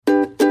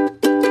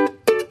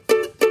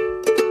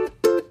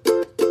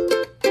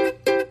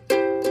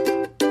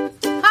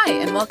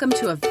welcome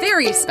to a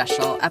very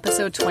special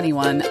episode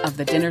 21 of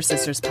the Dinner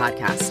Sisters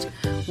podcast.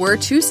 We're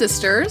two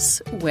sisters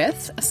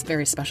with a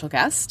very special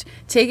guest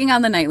taking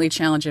on the nightly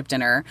challenge of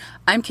dinner.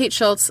 I'm Kate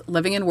Schultz,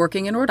 living and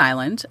working in Rhode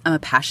Island. I'm a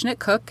passionate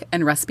cook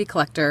and recipe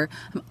collector.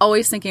 I'm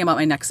always thinking about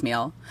my next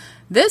meal.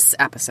 This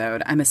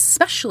episode, I'm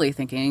especially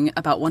thinking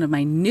about one of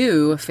my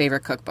new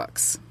favorite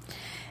cookbooks.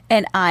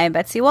 And I'm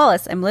Betsy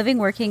Wallace. I'm living,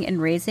 working, and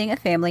raising a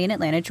family in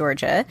Atlanta,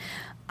 Georgia.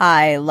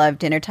 I love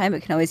dinner time,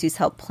 but can always use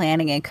help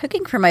planning and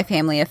cooking for my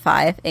family of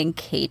 5. And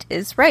Kate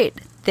is right.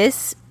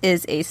 This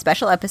is a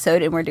special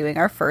episode, and we're doing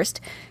our first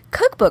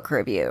cookbook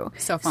review.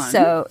 So fun.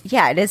 So,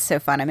 yeah, it is so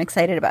fun. I'm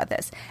excited about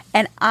this.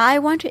 And I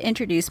want to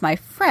introduce my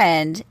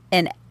friend,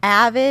 an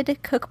avid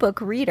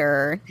cookbook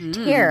reader,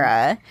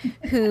 Tara,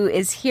 who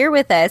is here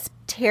with us.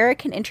 Tara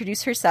can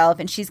introduce herself,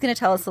 and she's going to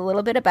tell us a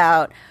little bit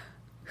about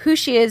who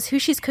she is, who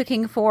she's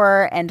cooking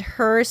for, and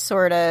her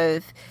sort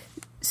of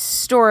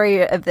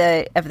story of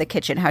the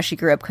kitchen, how she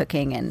grew up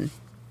cooking and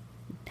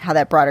how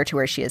that brought her to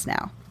where she is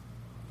now.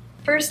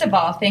 First of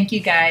all, thank you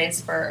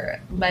guys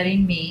for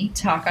letting me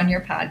talk on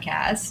your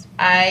podcast.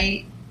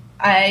 I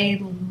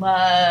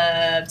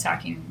love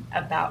talking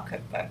about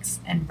cookbooks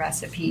and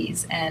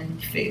recipes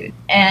and food.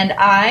 And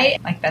I,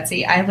 like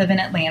Betsy, I live in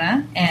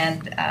Atlanta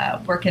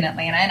and work in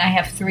Atlanta, and I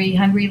have 3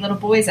 hungry little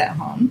boys at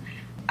home.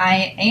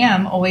 I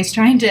am always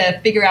trying to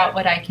figure out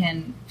what I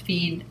can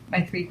feed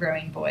my 3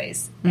 growing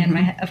boys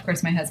and of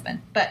course my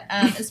husband. But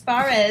as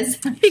far as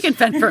he can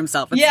fend for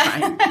himself, it's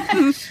fine.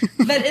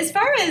 But as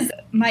far as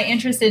my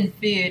interest in food,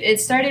 it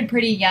started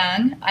pretty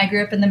young. I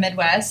grew up in the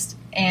Midwest,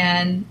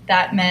 and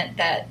that meant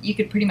that you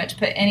could pretty much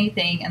put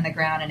anything in the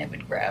ground and it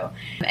would grow.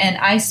 And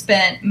I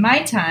spent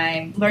my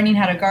time learning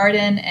how to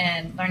garden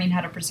and learning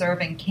how to preserve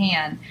and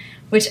can,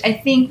 which I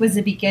think was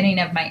the beginning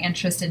of my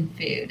interest in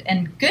food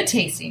and good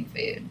tasting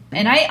food.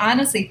 And I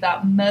honestly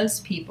thought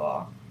most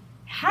people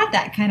had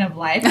that kind of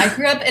life. I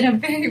grew up in a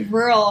very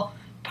rural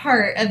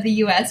part of the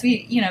U.S.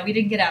 We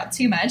didn't get out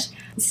too much.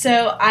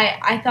 So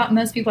I thought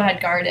most people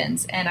had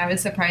gardens, and I was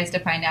surprised to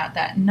find out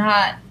that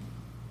not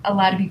a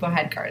lot of people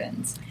had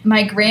gardens.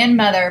 My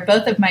grandmother,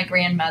 both of my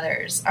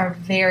grandmothers are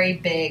very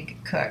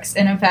big cooks.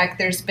 And in fact,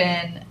 there's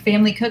been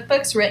family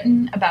cookbooks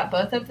written about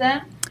both of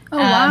them. Oh,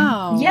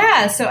 wow.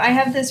 Yeah, so I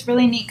have this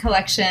really neat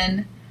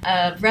collection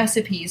of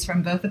recipes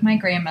from both of my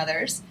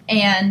grandmothers.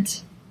 And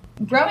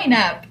growing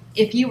up,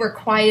 if you were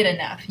quiet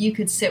enough, you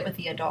could sit with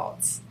the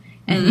adults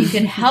and you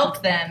could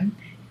help them,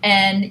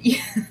 and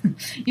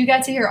you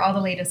got to hear all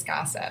the latest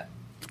gossip.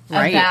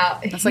 Right.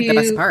 That's like the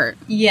best part.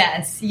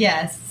 Yes.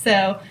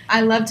 So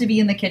I love to be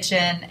in the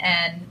kitchen,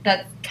 and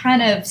that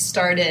kind of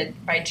started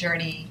my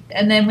journey.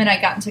 And then when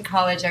I got into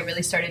college, I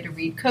really started to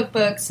read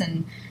cookbooks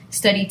and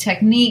study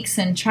techniques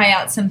and try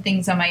out some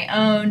things on my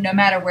own, no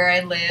matter where I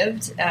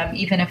lived.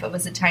 Even if it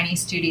was a tiny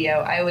studio,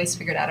 I always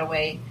figured out a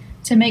way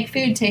to make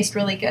food taste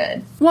really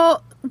good.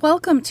 Well,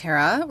 welcome,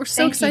 Tara. We're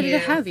so excited to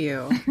have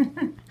you.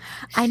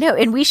 I know.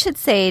 And we should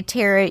say,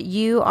 Tara,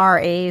 you are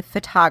a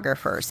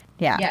photographer.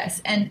 Yeah.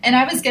 Yes. And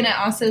I was going to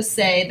also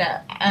say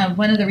that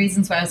one of the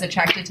reasons why I was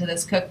attracted to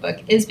this cookbook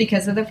is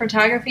because of the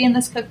photography in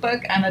this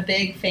cookbook. I'm a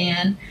big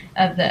fan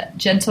of the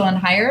Gentle and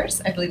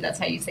Hires. I believe that's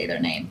how you say their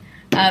name.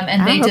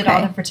 And they did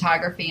all the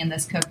photography in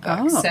this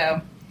cookbook.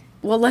 So,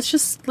 well, let's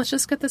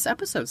just get this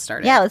episode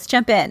started. Yeah, let's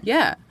jump in.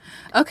 Yeah.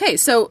 Okay,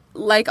 so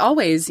like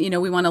always,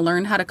 we want to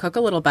learn how to cook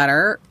a little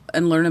better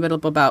and learn a bit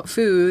about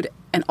food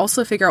and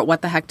also figure out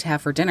what the heck to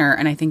have for dinner.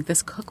 And I think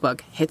this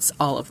cookbook hits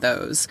all of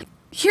those.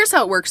 Here's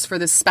how it works for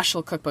this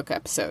special cookbook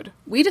episode.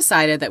 We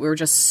decided that we were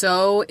just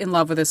so in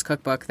love with this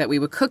cookbook that we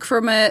would cook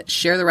from it,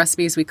 share the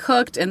recipes we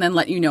cooked, and then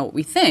let you know what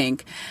we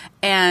think.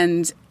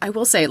 And I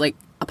will say,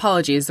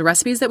 apologies, the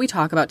recipes that we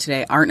talk about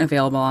today aren't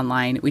available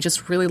online. We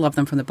just really love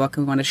them from the book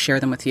and we want to share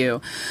them with you.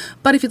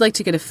 But if you'd like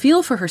to get a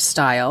feel for her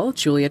style,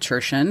 Julia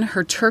Turshen,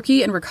 her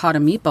turkey and ricotta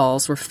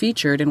meatballs were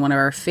featured in one of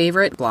our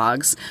favorite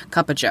blogs,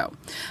 Cup of Joe.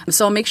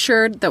 So I'll make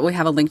sure that we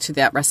have a link to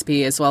that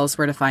recipe as well as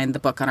where to find the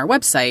book on our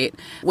website,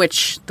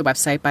 which the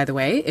website, by the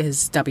way,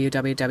 is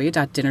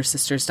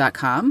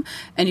www.dinnersisters.com.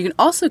 And you can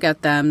also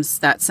get them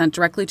that sent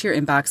directly to your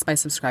inbox by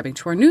subscribing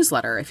to our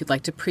newsletter if you'd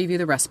like to preview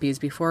the recipes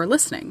before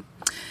listening.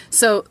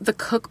 So the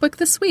cookbook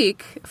this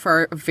week for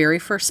our very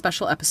first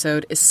special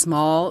episode is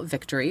Small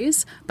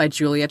Victories by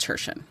Julia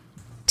Turshen.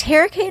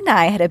 Tara, Kate, and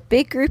I had a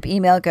big group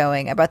email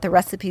going about the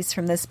recipes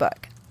from this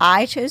book.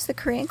 I chose the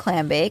Korean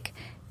clam bake.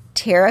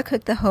 Tara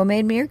cooked the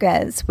homemade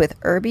merguez with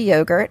herby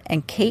yogurt,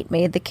 and Kate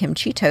made the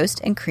kimchi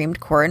toast and creamed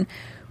corn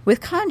with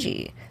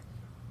congee.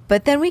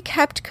 But then we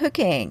kept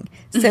cooking.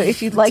 So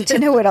if you'd like to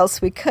know what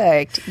else we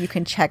cooked, you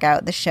can check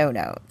out the show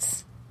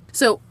notes.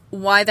 So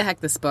why the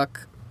heck this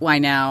book? Why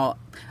now?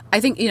 I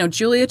think,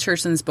 Julia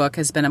Turshen's book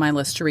has been on my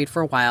list to read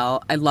for a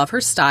while. I love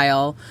her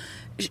style.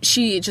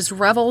 She just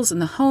revels in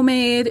the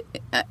homemade,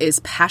 is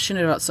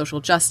passionate about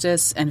social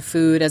justice and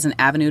food as an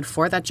avenue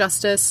for that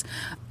justice.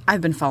 I've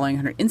been following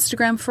her on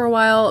Instagram for a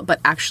while, but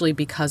actually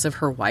because of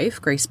her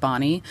wife, Grace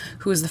Bonney,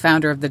 who is the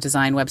founder of the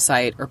design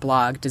website or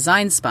blog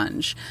Design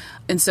Sponge.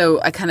 And so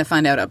I kind of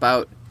find out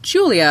about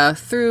Julia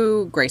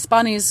through Grace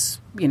Bonnie's,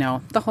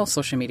 the whole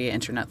social media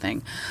internet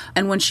thing.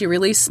 And when she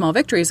released Small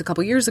Victories a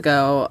couple years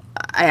ago,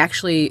 I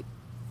actually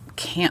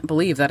can't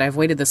believe that I've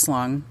waited this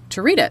long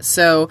to read it.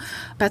 So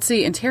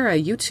Betsy and Tara,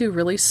 you two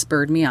really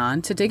spurred me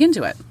on to dig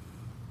into it.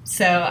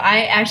 So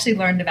I actually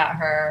learned about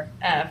her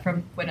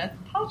from Gwyneth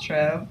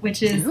Paltrow,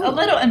 which is a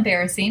little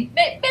embarrassing.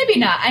 Maybe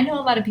not. I know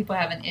a lot of people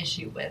have an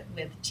issue with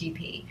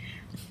GP.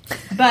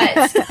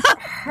 But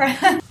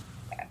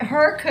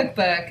her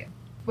cookbook,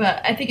 well,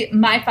 I think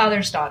My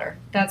Father's Daughter,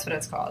 that's what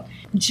it's called.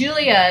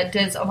 Julia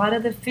does a lot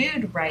of the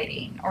food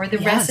writing or the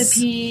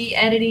recipe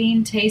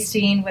editing,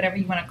 tasting, whatever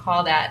you want to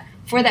call that,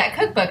 for that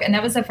cookbook. And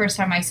that was the first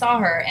time I saw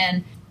her.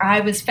 And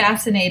I was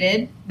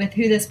fascinated with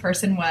who this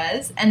person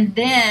was. And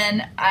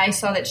then I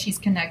saw that she's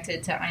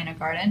connected to Ina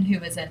Garten,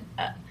 who is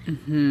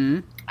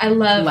I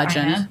love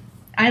legend. Ina.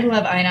 I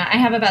love Ina.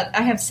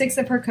 I have 6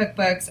 of her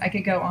cookbooks. I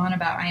could go on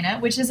about Ina,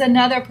 which is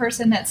another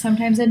person that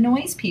sometimes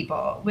annoys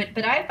people,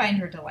 but I find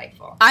her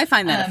delightful. I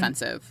find that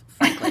offensive,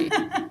 frankly.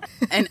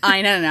 And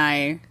Ina and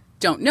I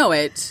don't know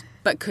it,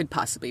 but could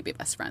possibly be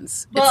best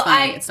friends. Well, it's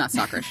funny. It's not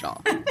stalkerish at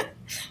all.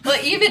 Well,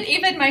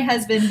 even my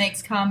husband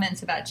makes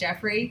comments about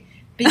Jeffrey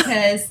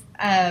because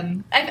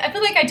I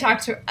feel like I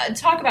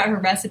talk about her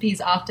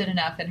recipes often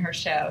enough in her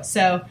show.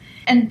 So,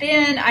 and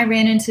then I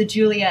ran into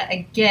Julia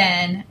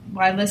again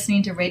while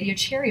listening to Radio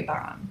Cherry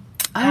Bomb.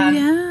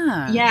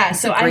 Yeah.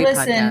 That's so I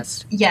listened.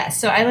 Podcast. Yes,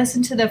 so I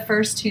listened to the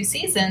first 2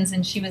 seasons,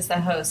 and she was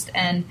the host,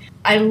 and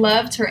I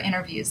loved her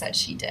interviews that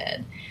she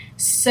did.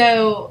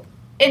 So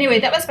anyway,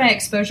 that was my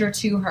exposure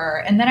to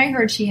her, and then I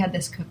heard she had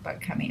this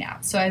cookbook coming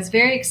out. So I was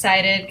very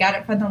excited, got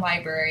it from the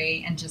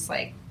library, and just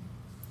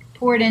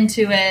poured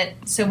into it.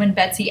 So when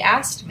Betsy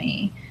asked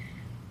me,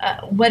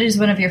 what is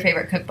one of your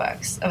favorite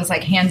cookbooks? I was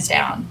like, hands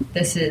down,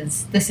 this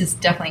is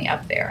definitely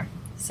up there.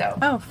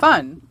 So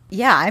fun.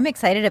 Yeah, I'm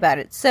excited about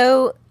it.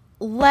 So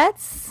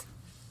let's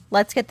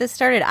get this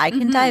started. I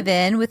can dive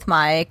in with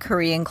my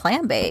Korean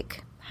clam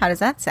bake. How does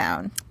that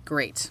sound?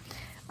 Great.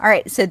 All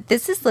right, so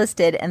this is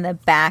listed in the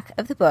back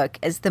of the book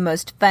as the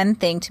most fun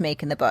thing to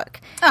make in the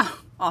book. Oh,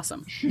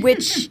 awesome.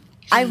 Which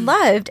I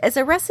loved as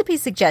a recipe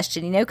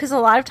suggestion, because a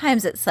lot of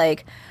times it's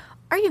like,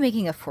 are you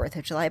making a 4th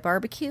of July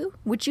barbecue?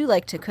 Would you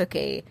like to cook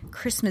a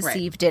Christmas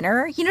Eve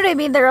dinner? You know what I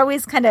mean? They're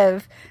always kind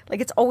of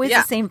like, it's always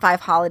the same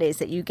 5 holidays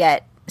that you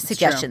get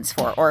suggestions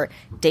for, or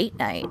date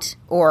night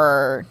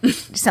or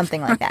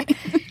something like that.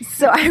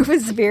 So I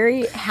was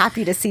very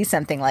happy to see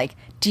something like,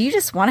 do you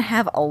just want to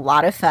have a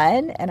lot of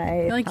fun? And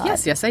I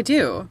thought, yes, I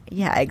do.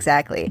 Yeah,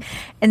 exactly.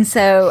 And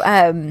so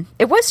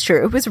it was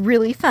true. It was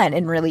really fun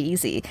and really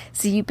easy.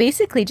 So you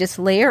basically just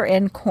layer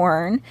in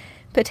corn,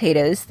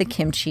 potatoes, the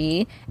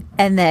kimchi,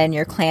 and then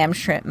your clam,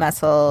 shrimp,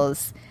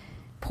 mussels,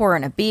 pour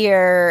in a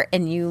beer,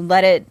 and you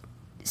let it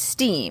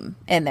steam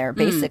in there,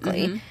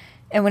 basically.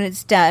 And when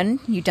it's done,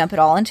 you dump it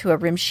all into a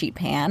rim sheet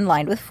pan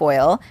lined with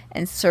foil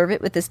and serve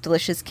it with this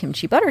delicious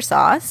kimchi butter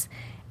sauce.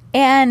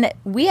 And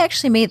we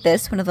actually made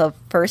this one of the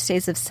first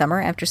days of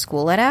summer after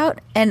school let out.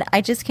 And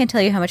I just can't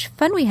tell you how much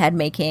fun we had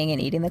making and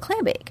eating the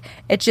clam bake.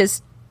 It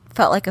just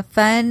felt like a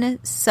fun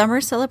summer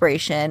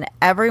celebration.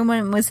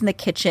 Everyone was in the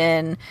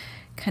kitchen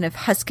kind of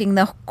husking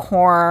the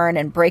corn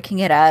and breaking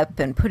it up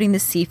and putting the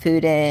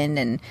seafood in.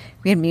 And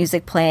we had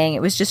music playing.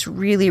 It was just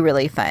really,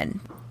 really fun.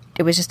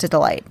 It was just a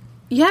delight.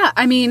 Yeah,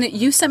 I mean,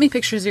 you sent me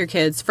pictures of your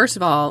kids. First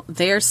of all,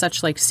 they are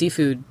such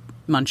seafood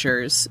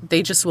munchers.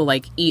 They just will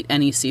eat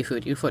any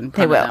seafood you put in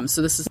front of them.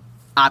 So this is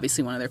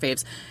obviously one of their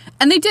faves.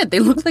 And they did. They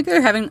look like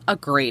they're having a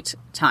great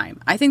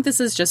time. I think this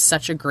is just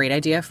such a great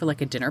idea for a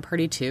dinner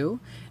party too,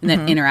 in that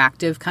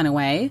interactive kind of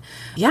way.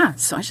 Yeah,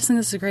 so I just think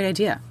this is a great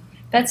idea.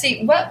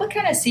 Betsy, what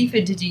kind of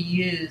seafood did you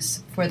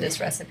use for this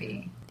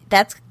recipe?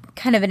 That's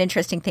kind of an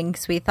interesting thing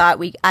because we thought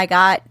I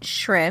got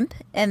shrimp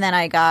and then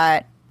I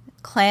got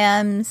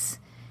clams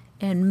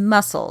and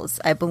mussels,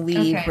 I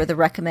believe, were the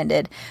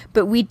recommended.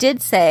 But we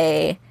did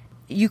say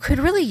you could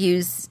really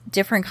use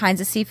different kinds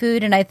of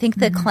seafood, and I think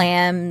the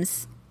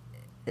clams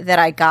that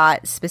I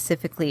got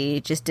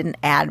specifically just didn't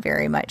add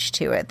very much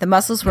to it. The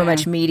mussels were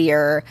much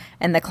meatier,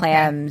 and the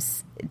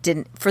clams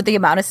didn't, for the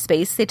amount of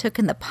space they took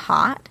in the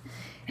pot,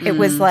 it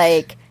was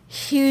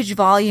huge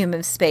volume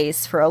of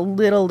space for a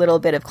little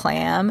bit of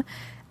clam,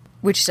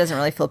 which doesn't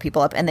really fill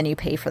people up, and then you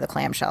pay for the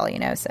clamshell,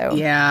 so.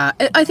 Yeah,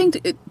 I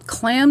think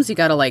clams, you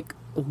gotta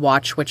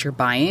watch what you're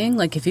buying.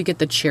 If you get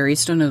the cherry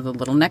stone or the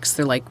little necks,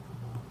 they're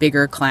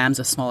bigger clams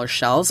with smaller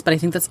shells, but I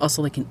think that's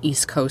also an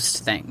East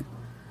Coast thing,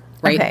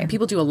 right? Okay.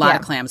 People do a lot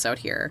of clams out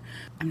here.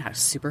 I'm not a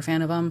super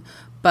fan of them,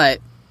 but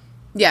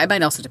yeah, it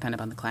might also depend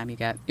upon the clam you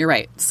get. You're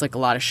right. It's a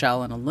lot of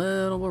shell and a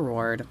little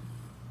reward.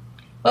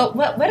 Well,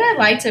 what I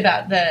liked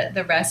about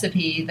the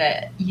recipe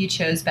that you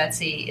chose,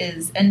 Betsy,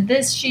 is, and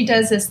she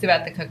does this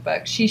throughout the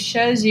cookbook, she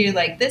shows you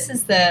this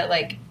is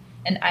the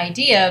an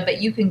idea, but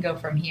you can go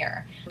from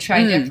here.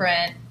 Try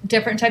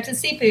different types of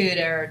seafood,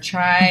 or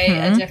try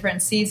a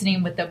different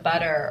seasoning with the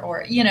butter,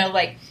 or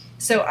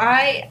so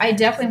I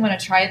definitely want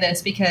to try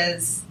this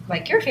because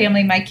your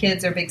family, my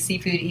kids are big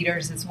seafood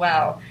eaters as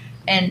well.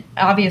 and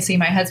obviously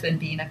my husband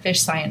being a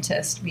fish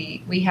scientist,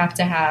 we have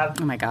to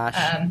have. Oh my gosh.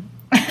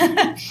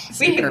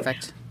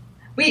 Perfect.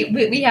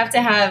 We have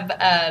to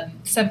have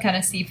some kind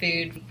of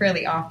seafood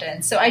fairly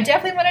often. So I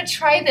definitely want to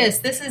try this.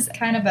 This is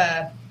kind of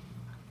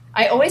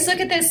I always look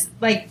at this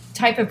like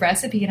type of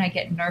recipe and I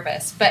get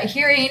nervous, but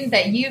hearing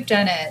that you've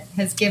done it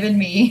has given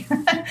me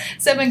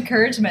some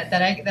encouragement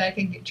that I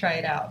can try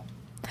it out.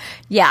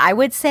 Yeah, I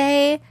would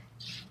say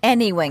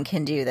anyone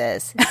can do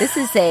this. This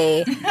is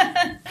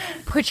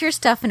put your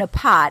stuff in a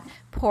pot,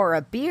 pour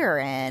a beer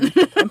in,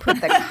 and put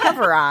the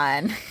cover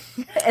on,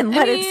 and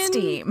let it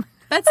steam.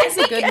 That's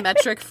a good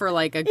metric for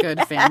like a good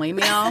family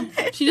meal.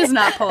 She does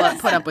not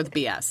put up with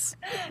BS.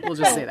 We'll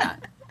just say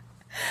that.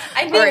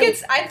 I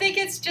think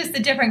it's just the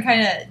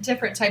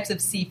different types of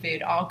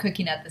seafood all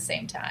cooking at the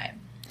same time.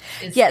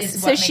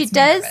 So she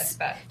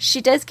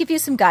does give you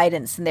some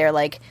guidance in there.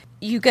 Like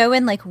you go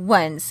in like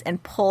once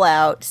and pull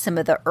out some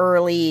of the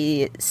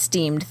early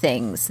steamed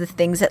things, the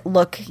things that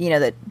look,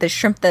 the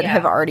shrimp that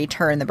have already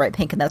turned the bright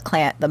pink and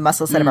the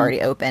mussels that have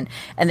already opened,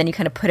 and then you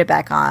kind of put it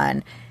back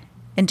on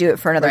and do it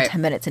for another 10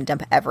 minutes and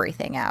dump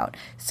everything out.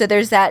 So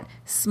there's that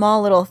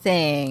small little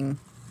thing.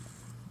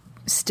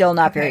 Still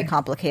not very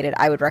complicated.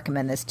 I would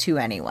recommend this to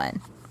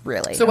anyone,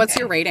 really. So what's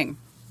your rating?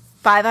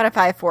 5 out of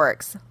 5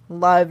 forks.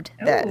 Loved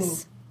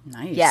this.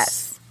 Nice.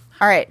 Yes.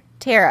 All right,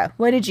 Tara,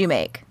 what did you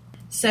make?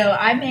 So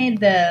I made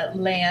the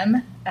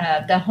lamb,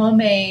 the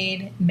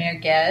homemade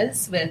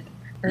merguez with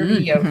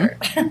herby yogurt.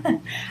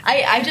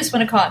 I just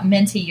want to call it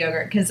minty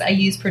yogurt because I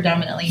use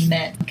predominantly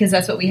mint because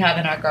that's what we have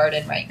in our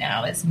garden right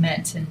now is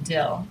mint and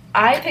dill.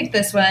 I picked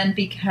this one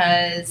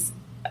because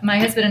my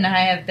husband and I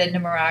have been to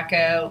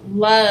Morocco.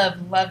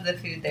 Love the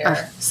food there.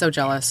 Oh, so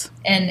jealous.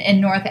 And in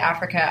North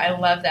Africa, I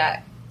love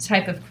that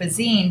type of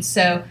cuisine.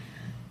 So,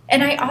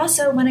 and I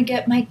also want to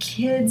get my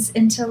kids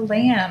into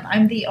lamb.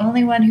 I'm the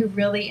only one who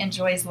really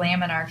enjoys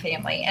lamb in our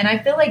family. And I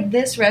feel like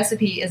this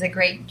recipe is a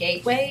great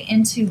gateway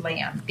into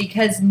lamb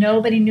because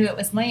nobody knew it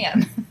was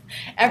lamb.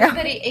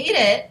 Everybody ate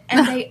it,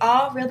 and they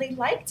all really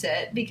liked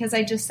it because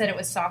I just said it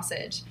was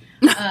sausage.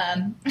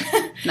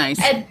 Nice.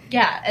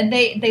 And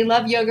they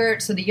love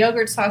yogurt, so the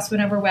yogurt sauce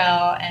went over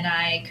well, and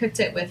I cooked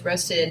it with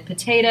roasted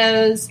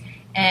potatoes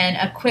and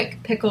a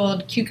quick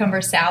pickled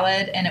cucumber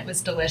salad, and it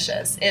was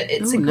delicious.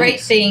 It's a great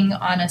thing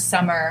on a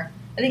summer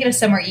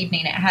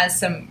evening. It has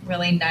some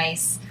really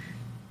nice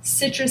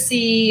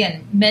citrusy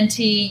and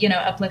minty,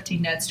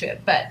 uplifting notes to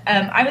it. But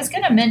I was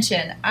going to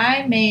mention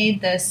I made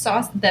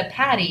the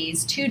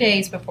patties 2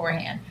 days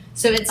beforehand.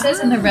 So it says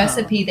in the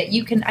recipe that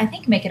you can, I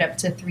think, make it up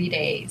to 3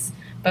 days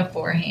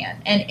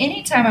beforehand. And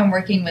anytime I'm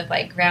working with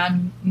like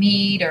ground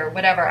meat or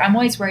whatever, I'm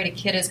always worried a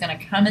kid is going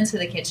to come into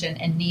the kitchen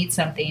and need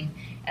something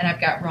and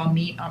I've got raw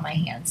meat on my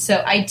hands.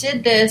 So I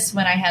did this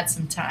when I had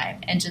some time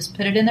and just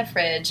put it in the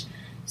fridge.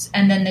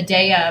 And then the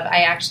day of,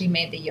 I actually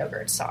made the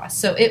yogurt sauce.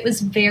 So it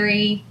was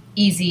very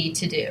easy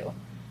to do.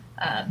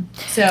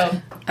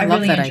 So I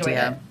love really that enjoyed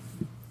idea.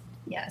 it.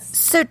 Yes.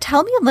 So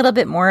tell me a little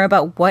bit more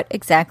about what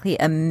exactly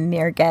a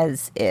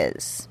merguez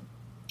is.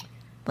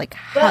 Like,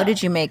 how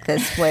did you make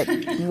this? What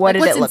did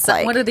it look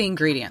like? What are the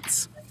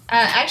ingredients?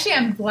 Actually,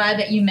 I'm glad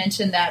that you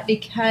mentioned that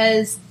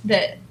because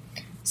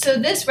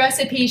this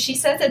recipe, she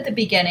says at the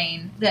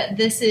beginning that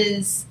this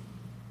is,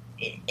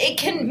 it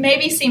can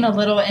maybe seem a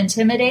little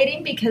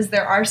intimidating because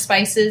there are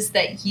spices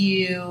that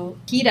you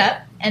heat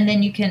up and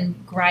then you can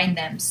grind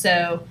them.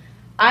 So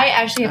I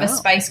actually have a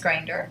spice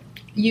grinder.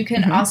 You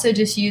can also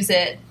just use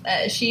it.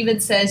 She even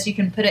says you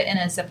can put it in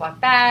a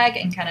Ziploc bag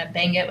and kind of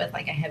bang it with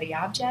like a heavy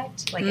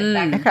object, like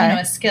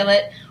a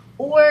skillet.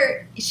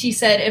 Or she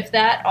said if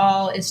that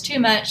all is too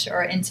much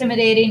or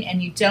intimidating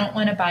and you don't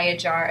want to buy a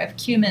jar of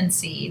cumin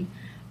seed,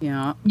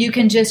 you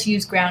can just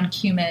use ground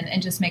cumin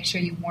and just make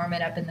sure you warm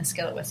it up in the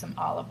skillet with some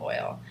olive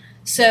oil.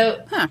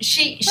 So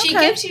she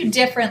gives you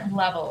different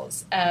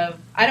levels of,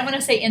 I don't want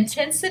to say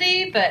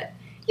intensity, but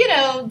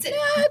it's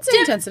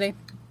intensity.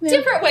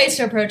 Different ways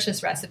to approach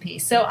this recipe.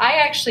 So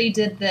I actually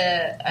did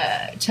the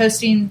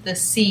toasting the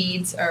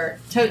seeds or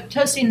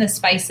toasting the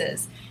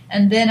spices.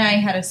 And then I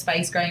had a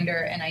spice grinder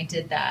and I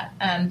did that.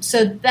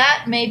 So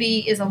that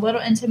maybe is a little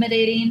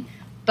intimidating,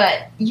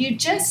 but you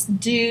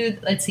just do,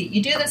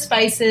 you do the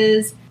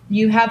spices.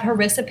 You have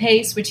harissa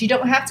paste, which you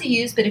don't have to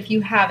use, but if you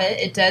have it,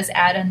 it does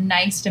add a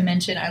nice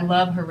dimension. I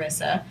love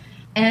harissa.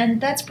 And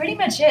that's pretty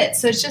much it.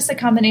 So it's just a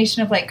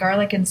combination of like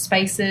garlic and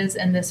spices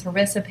and this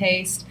harissa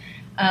paste.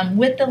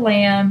 With the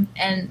lamb,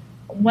 and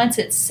once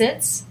it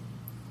sits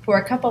for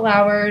a couple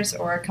hours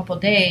or a couple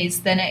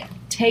days, then it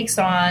takes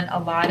on a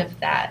lot of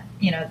that,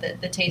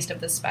 the taste of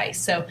the spice.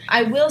 So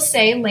I will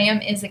say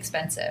lamb is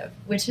expensive,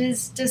 which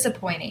is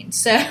disappointing.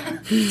 So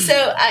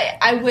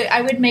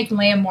I would make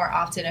lamb more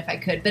often if I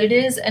could, but it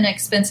is an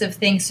expensive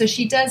thing. So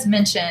she does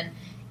mention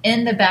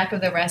in the back of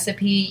the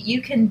recipe,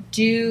 you can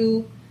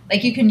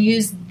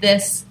use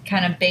this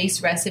kind of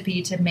base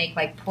recipe to make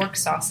like pork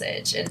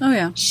sausage.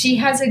 And she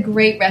has a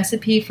great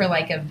recipe for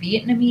like a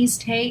Vietnamese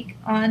take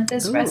on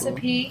this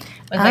recipe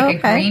with like a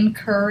green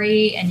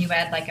curry, and you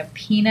add like a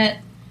peanut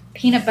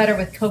butter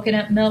with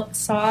coconut milk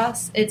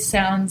sauce. It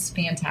sounds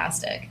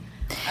fantastic.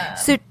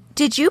 So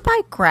did you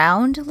buy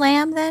ground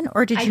lamb then,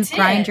 or did you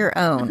grind your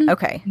own?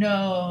 Okay.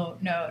 No.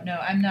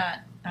 I'm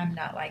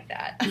not like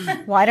that.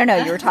 Well, I don't know.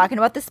 You were talking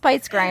about the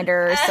spice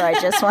grinder, so I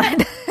just wanted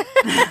to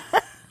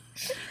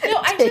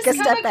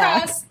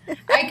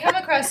I come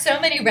across so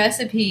many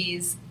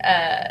recipes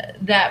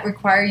that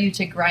require you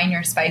to grind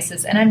your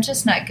spices, and I'm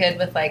just not good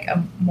with like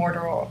a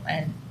mortar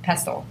and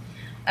pestle.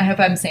 I hope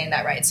I'm saying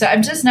that right. So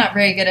I'm just not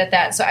very good at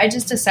that. So I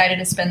just decided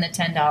to spend the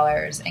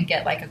 $10 and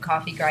get like a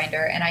coffee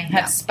grinder, and I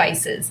have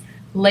spices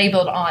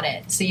labeled on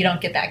it so you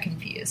don't get that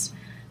confused.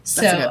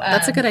 So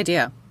that's a good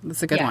idea.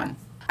 That's a good one.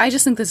 I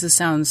just think this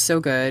sounds so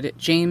good.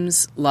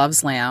 James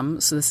loves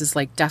lamb, so this is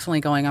like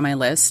definitely going on my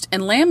list.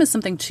 And lamb is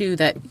something too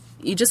that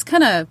you just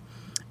kind of,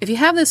 if you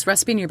have this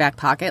recipe in your back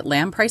pocket,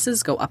 lamb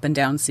prices go up and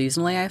down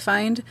seasonally, I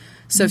find.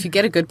 So if you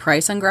get a good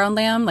price on ground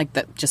lamb, like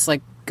that, just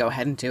like go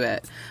ahead and do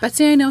it.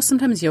 Betsy, I know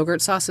sometimes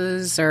yogurt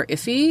sauces are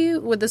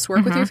iffy. Would this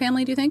work with your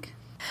family, do you think?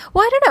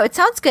 Well, I don't know. It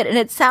sounds good. And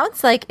it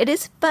sounds like it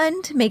is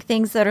fun to make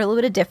things that are a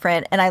little bit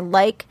different. And I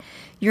like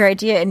your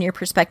idea and your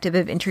perspective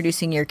of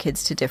introducing your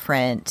kids to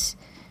different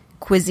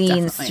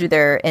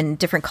cuisines and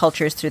different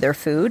cultures through their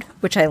food,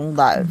 which I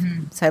love.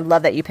 So I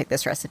love that you picked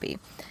this recipe.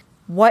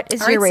 What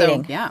is your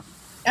rating?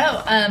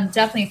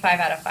 Definitely 5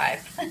 out of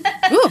 5.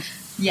 Ooh.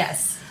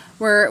 Yes.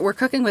 We're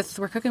cooking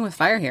with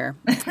fire here.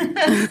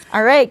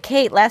 All right,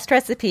 Kate, last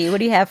recipe. What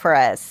do you have for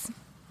us?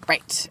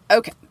 Right.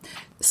 Okay.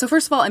 So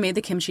first of all, I made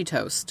the kimchi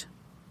toast,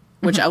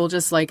 which I will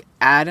just like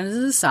add as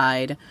a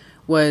side,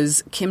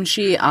 was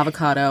kimchi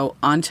avocado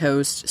on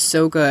toast.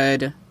 So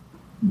good.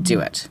 Do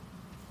it.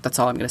 That's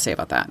all I'm going to say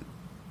about that.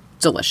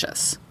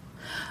 Delicious.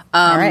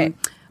 All right.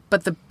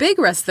 But the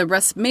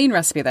main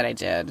recipe that I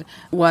did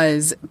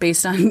was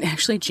based on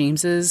actually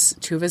James's,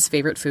 two of his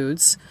favorite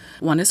foods.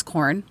 One is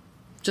corn.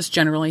 Just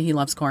generally, he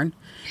loves corn.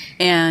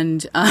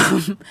 And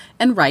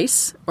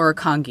rice, or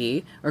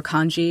congee, or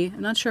congee.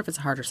 I'm not sure if it's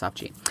a hard or soft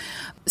G.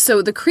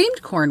 So the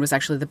creamed corn was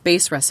actually the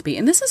base recipe.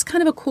 And this is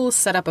kind of a cool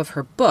setup of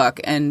her book.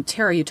 And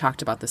Tara, you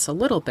talked about this a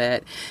little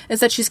bit, is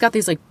that she's got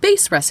these like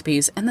base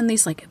recipes and then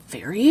these like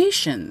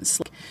variations.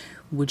 Like,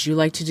 would you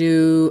like to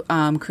do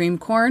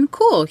creamed corn?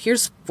 Cool.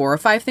 Here's 4 or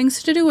 5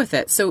 things to do with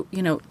it. So,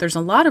 there's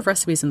a lot of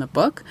recipes in the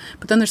book,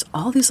 but then there's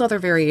all these other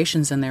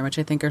variations in there, which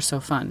I think are so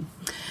fun.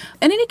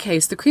 In any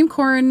case, the creamed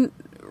corn,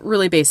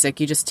 really basic.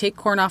 You just take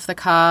corn off the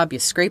cob, you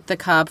scrape the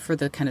cob for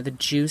the kind of the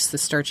juice, the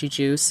starchy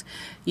juice.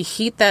 You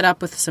heat that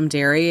up with some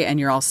dairy and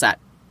you're all set.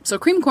 So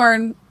creamed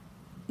corn,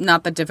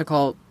 not that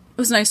difficult. It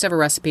was nice to have a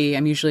recipe.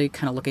 I'm usually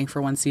kind of looking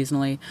for one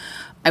seasonally.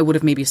 I would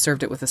have maybe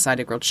served it with a side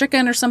of grilled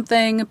chicken or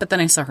something, but then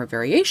I saw her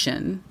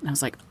variation, and I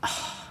was like,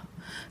 oh.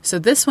 So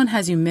this one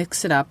has you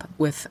mix it up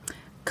with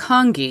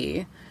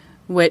congee,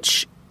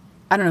 which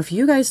I don't know if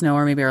you guys know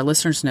or maybe our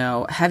listeners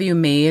know. Have you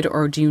made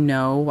or do you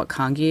know what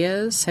congee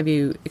is? Have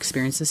you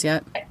experienced this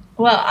yet?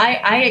 Well,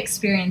 I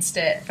experienced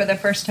it for the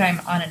first time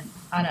on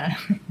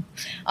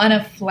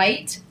a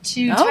flight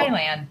to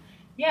Thailand.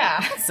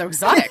 Yeah. So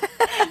exotic.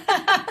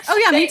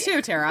 Oh, yeah, me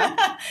too, Tara.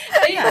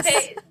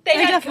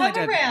 They had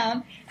come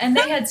around and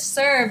they had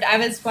served, I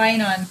was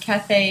flying on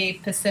Cathay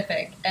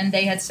Pacific, and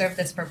they had served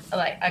this for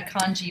like a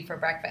congee for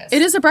breakfast.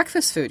 It is a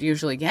breakfast food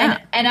usually, yeah.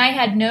 And I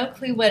had no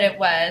clue what it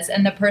was,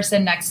 and the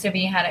person next to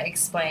me had to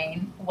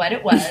explain what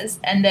it was,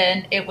 and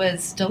then it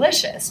was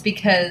delicious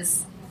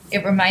because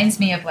it reminds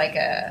me of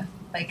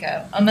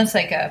almost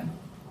like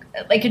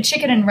a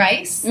chicken and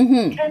rice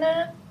kind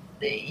of,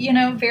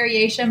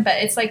 variation, but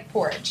it's like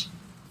porridge.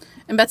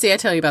 And Betsy, I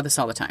tell you about this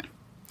all the time.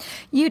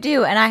 You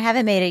do, and I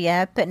haven't made it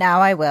yet, but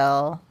now I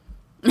will.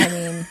 I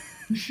mean,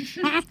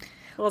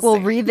 we'll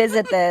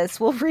revisit this.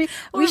 We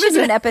should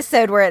do an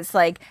episode where it's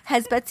like,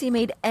 has Betsy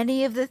made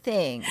any of the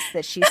things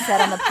that she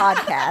said on the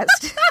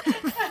podcast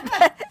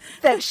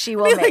that she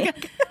will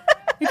make?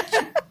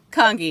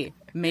 Congee.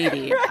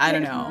 Maybe. I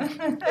don't know.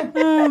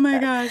 Oh, my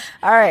gosh.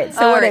 All right.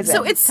 So what is it?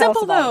 So it's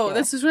simple, though.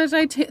 This is what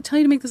I tell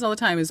you to make this all the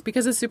time, is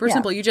because it's super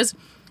simple. You just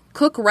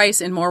cook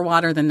rice in more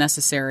water than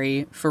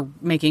necessary for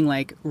making,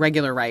 like,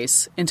 regular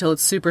rice until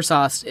it's super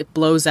soft. It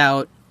blows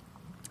out,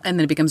 and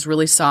then it becomes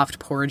really soft,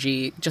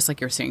 porridgey, just like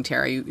you're saying,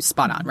 Tara. You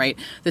spot on, right?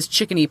 This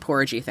chickeny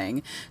porridgey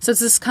thing. So it's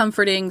this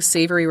comforting,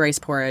 savory rice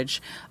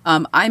porridge.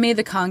 I made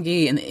the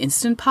congee in the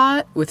Instant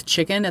Pot with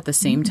chicken at the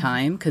same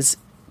time because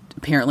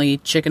apparently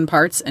chicken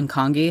parts and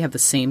congee have the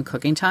same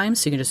cooking time,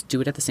 so you can just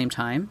do it at the same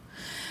time.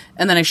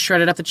 And then I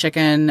shredded up the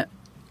chicken,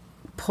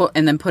 put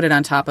it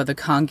on top of the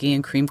congee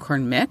and cream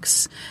corn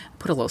mix.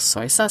 Put a little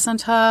soy sauce on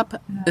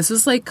top. This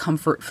is like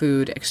comfort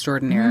food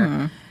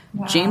extraordinaire.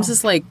 Wow. James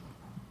is like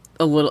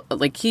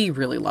he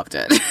really loved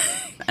it.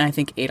 And I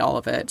think ate all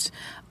of it.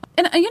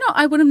 And,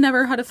 I would have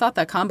never had thought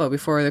that combo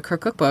before the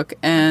cookbook,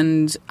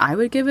 and I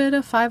would give it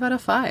a 5 out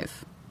of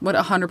 5. Would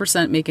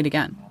 100% make it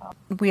again.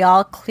 We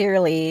all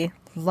clearly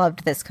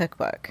loved this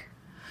cookbook.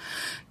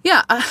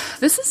 Yeah,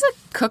 this is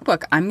a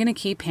cookbook I'm going to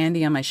keep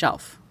handy on my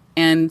shelf.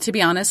 And to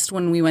be honest,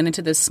 when we went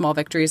into this Small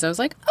Victories, I was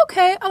like,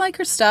 okay, I like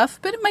her stuff,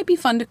 but it might be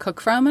fun to cook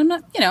from. And,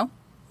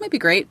 might be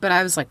great. But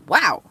I was like,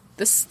 wow,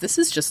 this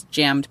is just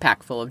jammed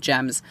packed full of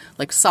gems,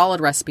 like solid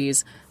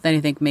recipes that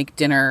I think make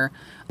dinner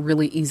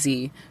really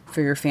easy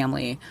for your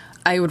family.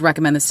 I would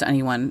recommend this to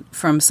anyone,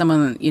 from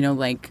someone,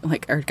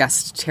 like our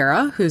guest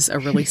Tara, who's a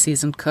really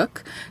seasoned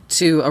cook,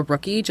 to a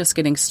rookie just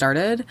getting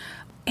started.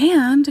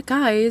 And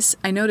guys,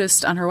 I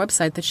noticed on her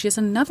website that she has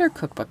another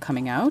cookbook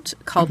coming out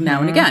called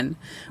Now and Again,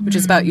 which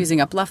is about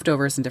using up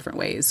leftovers in different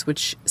ways,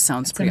 which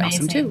sounds pretty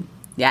awesome too.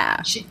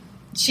 Yeah. She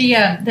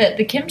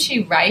the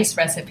kimchi rice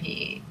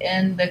recipe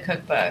in the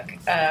cookbook.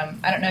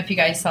 I don't know if you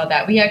guys saw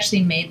that. We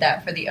actually made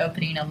that for the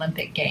opening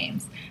Olympic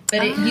Games,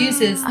 but it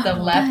uses the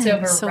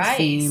leftover so rice.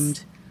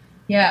 Themed.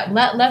 Yeah,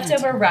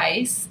 leftover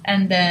rice,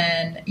 and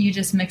then you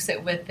just mix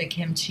it with the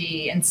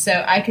kimchi. And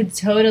so I could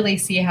totally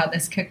see how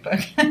this cookbook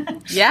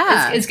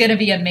is going to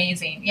be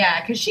amazing.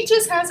 Yeah, because she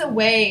just has a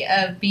way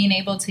of being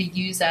able to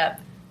use up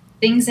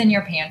things in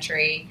your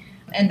pantry.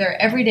 And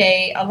they're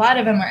everyday. A lot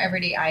of them are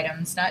everyday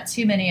items. Not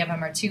too many of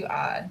them are too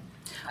odd.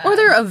 Or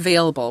they're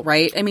available,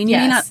 right? I mean, you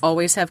may not Yes.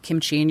 always have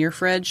kimchi in your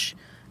fridge,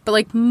 but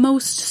like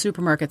most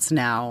supermarkets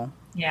now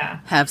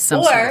have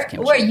some sort of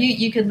kimchi. Or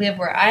you could live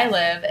where I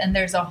live, and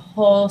there's a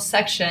whole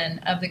section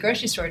of the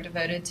grocery store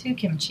devoted to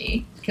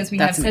kimchi because we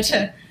have such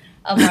a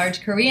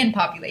large Korean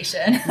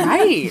population.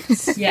 Right.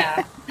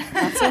 Yeah.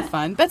 That's so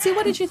fun. Betsy,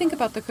 what did you think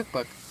about the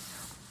cookbook?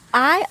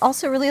 I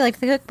also really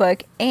like the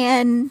cookbook,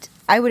 and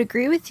I would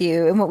agree with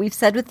you. And what we've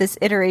said with this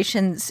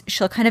iterations,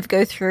 she'll kind of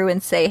go through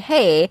and say,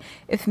 hey,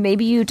 if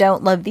maybe you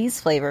don't love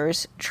these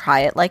flavors, try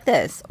it like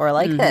this or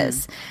like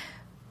this,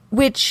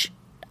 which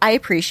I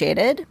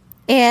appreciated.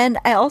 And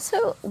I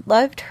also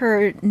loved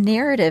her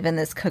narrative in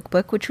this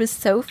cookbook, which was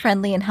so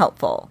friendly and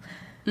helpful.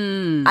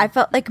 I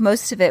felt like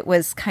most of it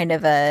was kind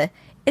of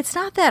it's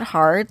not that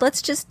hard.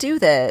 Let's just do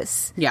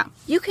this. Yeah.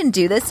 You can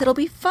do this. It'll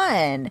be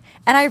fun.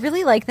 And I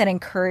really like that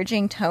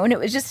encouraging tone. It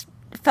was just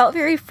felt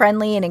very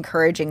friendly and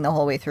encouraging the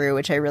whole way through,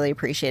 which I really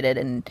appreciated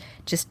and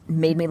just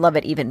made me love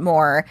it even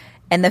more.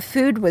 And the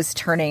food was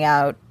turning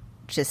out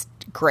just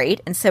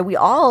great. And so we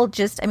all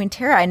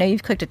Tara, I know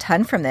you've cooked a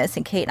ton from this,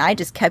 and Kate and I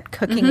just kept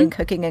cooking and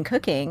cooking and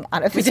cooking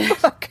out of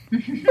this book.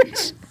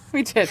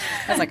 We did.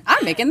 I was like,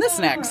 I'm making this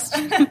next.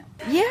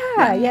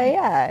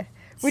 Yeah.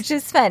 Which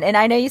is fun. And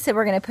I know you said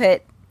we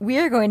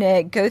are going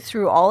to go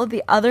through all of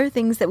the other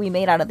things that we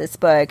made out of this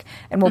book,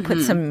 and we'll put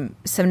some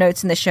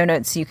notes in the show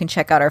notes so you can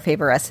check out our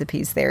favorite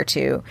recipes there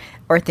too,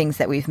 or things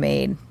that we've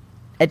made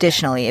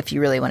additionally if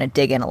you really want to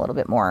dig in a little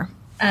bit more.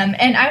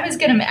 And I was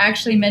going to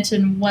actually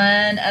mention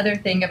one other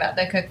thing about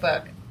the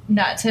cookbook,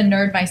 not to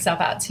nerd myself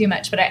out too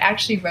much, but I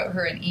actually wrote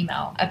her an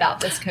email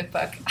about this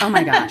cookbook. Oh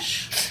my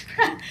gosh.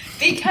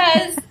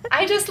 Because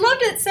I just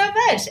loved it so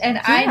much. And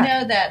I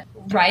know that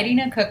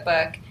writing a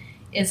cookbook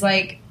is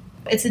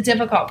it's a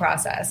difficult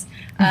process.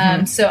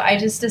 So I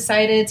just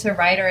decided to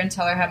write her and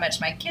tell her how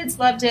much my kids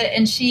loved it.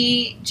 And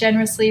she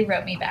generously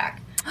wrote me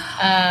back,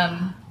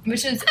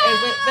 which is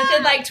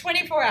within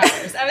 24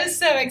 hours. I was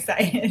so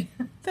excited.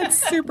 That's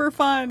super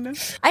fun.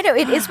 I know.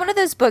 It is one of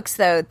those books,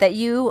 though, that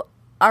you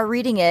are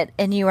reading it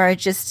and you are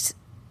just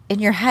in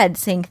your head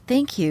saying,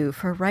 thank you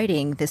for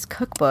writing this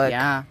cookbook.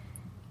 Yeah.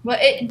 Well,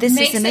 This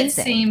makes is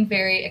amazing. it seem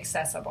very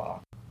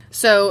accessible.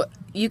 So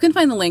you can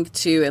find the link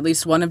to at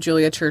least one of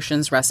Julia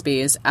Turshen's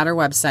recipes at our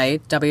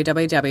website,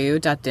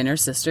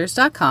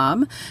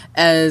 www.dinnersisters.com,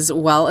 as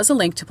well as a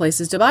link to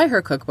places to buy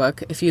her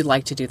cookbook if you'd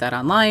like to do that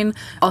online.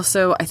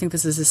 Also, I think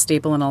this is a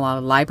staple in a lot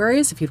of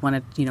libraries. If you'd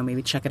want to,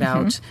 maybe check it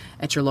out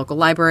at your local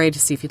library to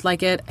see if you'd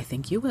like it, I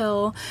think you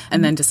will,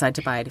 and then decide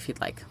to buy it if you'd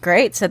like.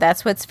 Great. So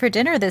that's what's for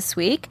dinner this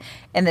week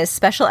in this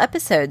special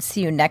episode.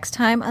 See you next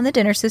time on the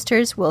Dinner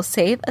Sisters. We'll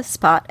save a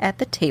spot at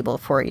the table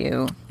for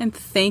you. And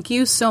thank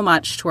you so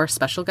much to our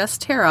special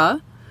guest,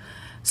 Tara.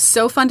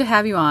 So fun to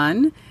have you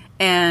on.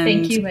 And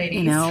Thank you,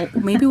 ladies.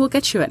 Maybe we'll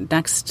get you at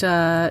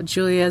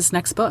Julia's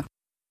next book.